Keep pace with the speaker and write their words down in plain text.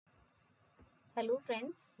Hello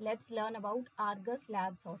friends, let's learn about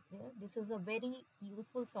Arguslab software. This is a very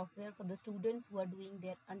useful software for the students who are doing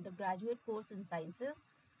their undergraduate course in sciences.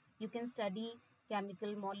 You can study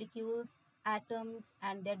chemical molecules, atoms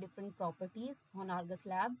and their different properties on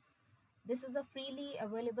Arguslab. This is a freely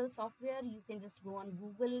available software. You can just go on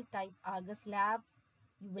Google, type Arguslab.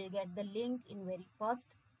 You will get the link in very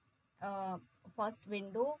first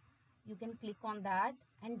window. You can click on that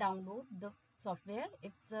and download the software.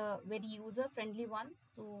 It's a very user friendly one,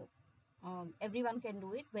 so everyone can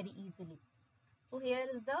do it very easily. So here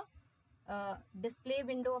is the display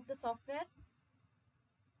window of the software.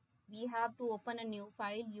 We have to open a new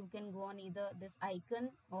file. You can go on either this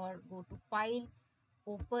icon or go to file,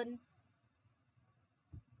 open,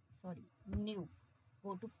 new.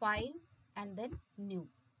 Go to file and then new.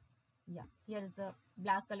 Yeah, here is the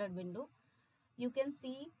black colored window. You can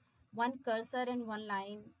see one cursor and one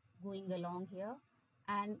line going along here,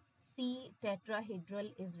 and C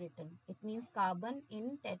tetrahedral is written. It means carbon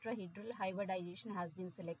in tetrahedral hybridization has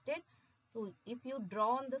been selected. So if you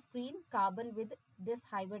draw on the screen, carbon with this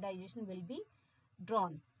hybridization will be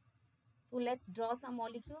drawn. So let's draw some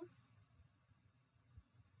molecules.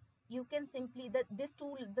 You can simply, this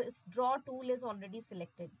draw tool is already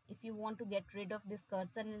selected. If you want to get rid of this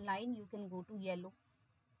cursor and line, you can go to yellow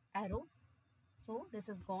arrow. So this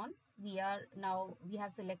is gone. We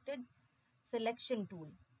have selected selection tool.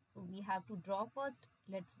 So we have to draw first.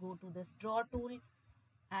 Let's go to this draw tool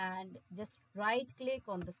and just right click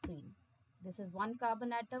on the screen. This is one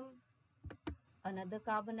carbon atom, another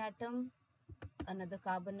carbon atom, another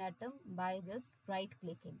carbon atom by just right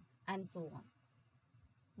clicking and so on.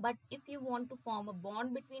 But if you want to form a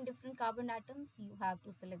bond between different carbon atoms, you have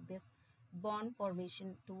to select this bond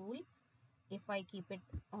formation tool. If I keep it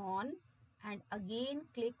on and again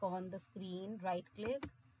click on the screen, right click,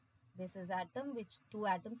 this is two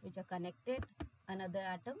atoms which are connected, another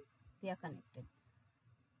atom, they are connected.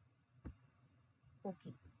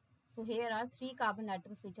 Okay, so here are three carbon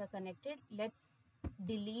atoms which are connected. Let's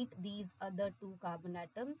delete these other two carbon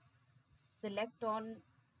atoms. Select on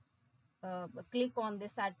click on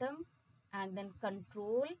this atom and then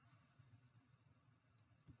control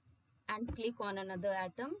and click on another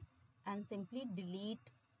atom and simply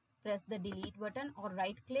delete. Press the delete button or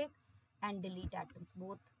right click and delete atoms.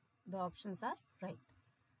 Both the options are right.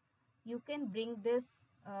 You can bring this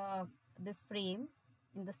this frame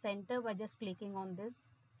in the center by just clicking on this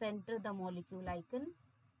center the molecule icon.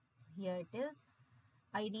 So here it is.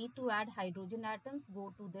 I need to add hydrogen atoms.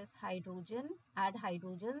 Go to this hydrogen, add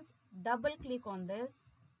hydrogens, double click on this.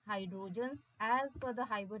 Hydrogens as per the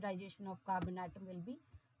hybridization of carbon atom will be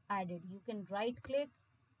added. You can right click,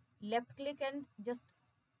 left click and just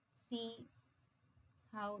see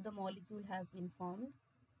how the molecule has been formed.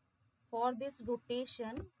 For this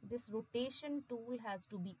rotation tool has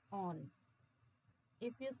to be on.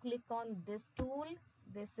 If you click on this tool,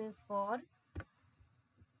 this is for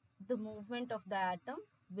the movement of the atom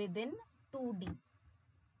within 2D.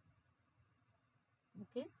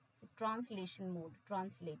 Okay, so translation mode,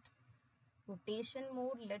 translate. Rotation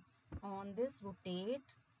mode, let's on this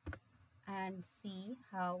rotate and see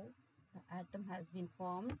how the atom has been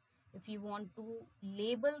formed. If you want to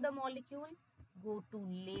label the molecule, go to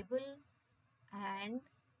label and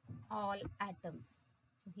all atoms.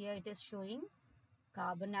 So here it is showing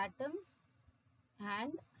carbon atoms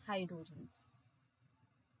and hydrogens.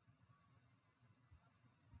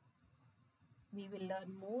 We will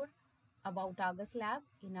learn more about Arguslab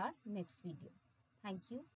in our next video. Thank you.